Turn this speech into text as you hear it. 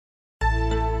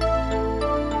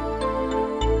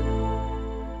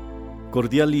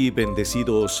Cordial y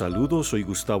bendecido saludo, soy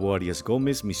Gustavo Arias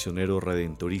Gómez, misionero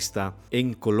redentorista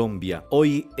en Colombia.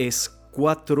 Hoy es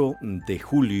 4 de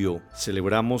julio,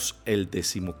 celebramos el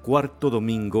 14º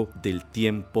domingo del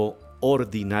tiempo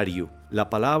ordinario. La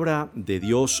palabra de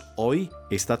Dios hoy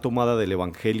está tomada del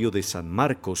Evangelio de San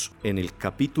Marcos en el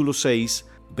capítulo 6,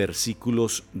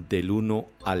 versículos del 1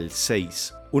 al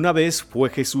 6. Una vez fue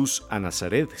Jesús a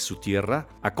Nazaret, su tierra,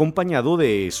 acompañado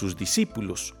de sus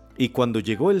discípulos. Y cuando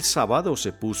llegó el sábado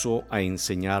se puso a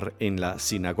enseñar en la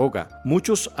sinagoga.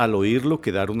 Muchos al oírlo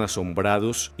quedaron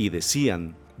asombrados y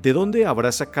decían: ¿de dónde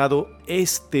habrá sacado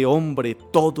este hombre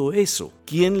todo eso?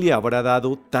 ¿Quién le habrá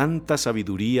dado tanta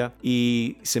sabiduría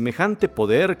y semejante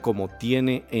poder como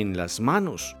tiene en las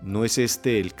manos? ¿No es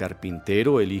este el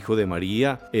carpintero, el hijo de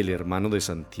María, el hermano de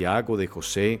Santiago, de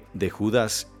José, de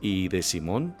Judas y de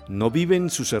Simón? ¿No viven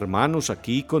sus hermanos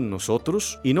aquí con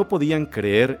nosotros? Y no podían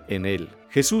creer en él.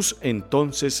 Jesús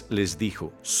entonces les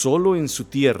dijo: solo en su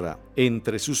tierra,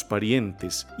 entre sus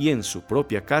parientes y en su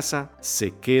propia casa,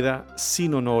 se queda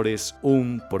sin honores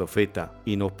un profeta.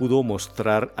 Y no pudo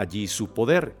mostrar allí su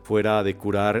poder, fuera de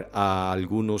curar a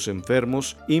algunos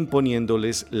enfermos,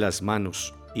 imponiéndoles las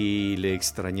manos. Y le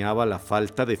extrañaba la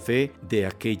falta de fe de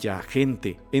aquella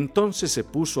gente. Entonces se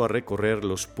puso a recorrer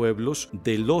los pueblos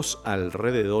de los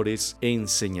alrededores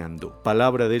enseñando.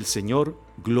 Palabra del Señor,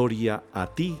 gloria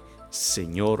a ti,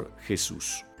 Señor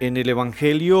Jesús. En el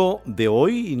Evangelio de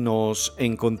hoy nos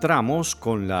encontramos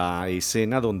con la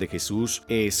escena donde Jesús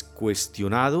es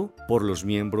cuestionado por los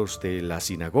miembros de la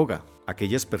sinagoga.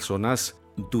 Aquellas personas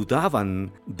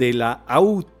dudaban de la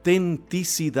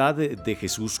autenticidad de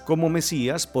Jesús como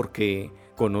Mesías porque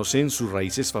conocen sus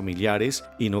raíces familiares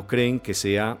y no creen que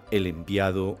sea el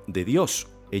enviado de Dios.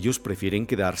 Ellos prefieren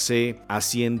quedarse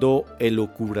haciendo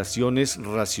elucubraciones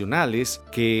racionales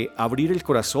que abrir el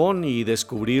corazón y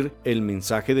descubrir el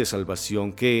mensaje de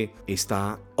salvación que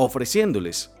está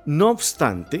ofreciéndoles. No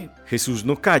obstante, Jesús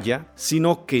no calla,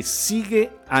 sino que sigue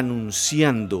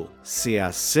anunciando, se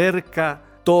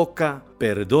acerca, toca,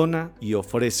 perdona y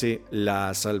ofrece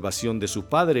la salvación de su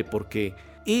Padre, porque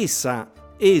esa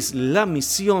es la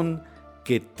misión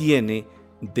que tiene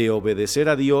de obedecer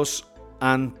a Dios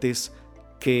antes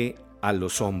que a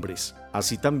los hombres.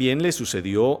 Así también le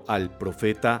sucedió al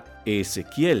profeta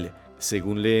Ezequiel,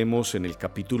 según leemos en el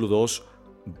capítulo 2,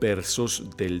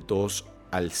 versos del 2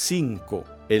 al 5.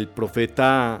 El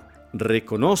profeta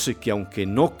reconoce que aunque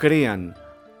no crean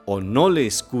o no le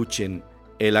escuchen,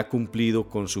 él ha cumplido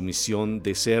con su misión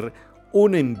de ser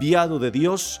un enviado de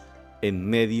Dios en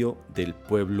medio del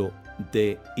pueblo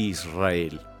de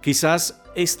Israel. Quizás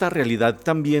esta realidad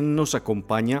también nos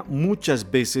acompaña muchas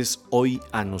veces hoy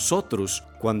a nosotros,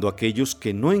 cuando aquellos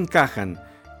que no encajan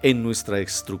en nuestra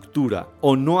estructura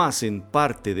o no hacen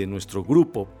parte de nuestro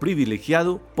grupo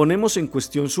privilegiado, ponemos en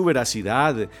cuestión su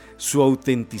veracidad, su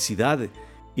autenticidad,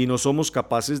 y no somos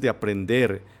capaces de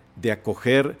aprender, de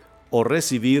acoger o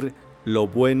recibir lo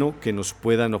bueno que nos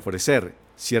puedan ofrecer.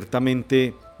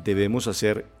 Ciertamente debemos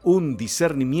hacer un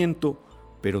discernimiento,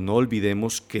 pero no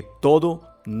olvidemos que todo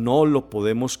no lo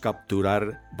podemos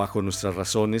capturar bajo nuestras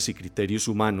razones y criterios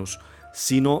humanos,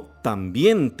 sino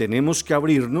también tenemos que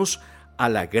abrirnos a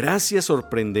la gracia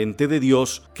sorprendente de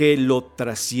Dios que lo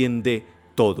trasciende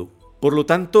todo. Por lo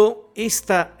tanto,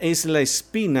 esta es la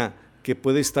espina que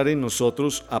puede estar en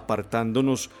nosotros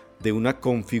apartándonos de una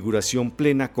configuración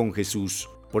plena con Jesús.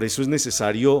 Por eso es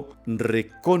necesario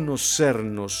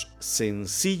reconocernos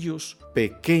sencillos,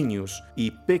 pequeños y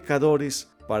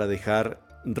pecadores para dejar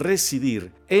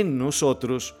residir en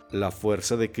nosotros la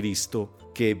fuerza de Cristo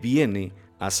que viene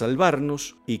a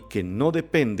salvarnos y que no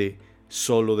depende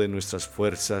solo de nuestras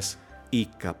fuerzas y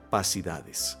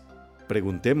capacidades.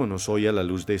 Preguntémonos hoy a la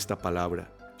luz de esta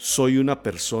palabra: ¿soy una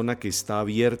persona que está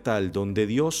abierta al don de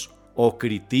Dios? ¿O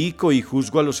critico y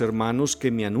juzgo a los hermanos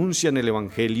que me anuncian el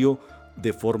Evangelio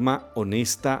de forma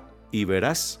honesta y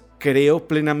veraz? ¿Creo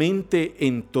plenamente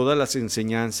en todas las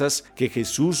enseñanzas que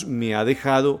Jesús me ha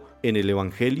dejado en el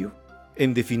Evangelio?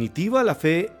 En definitiva, la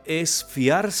fe es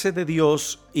fiarse de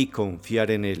Dios y confiar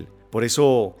en Él. Por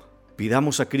eso,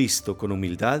 pidamos a Cristo con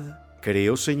humildad: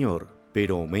 creo, Señor,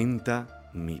 pero aumenta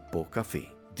mi poca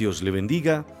fe. Dios le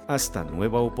bendiga. Hasta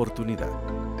nueva oportunidad.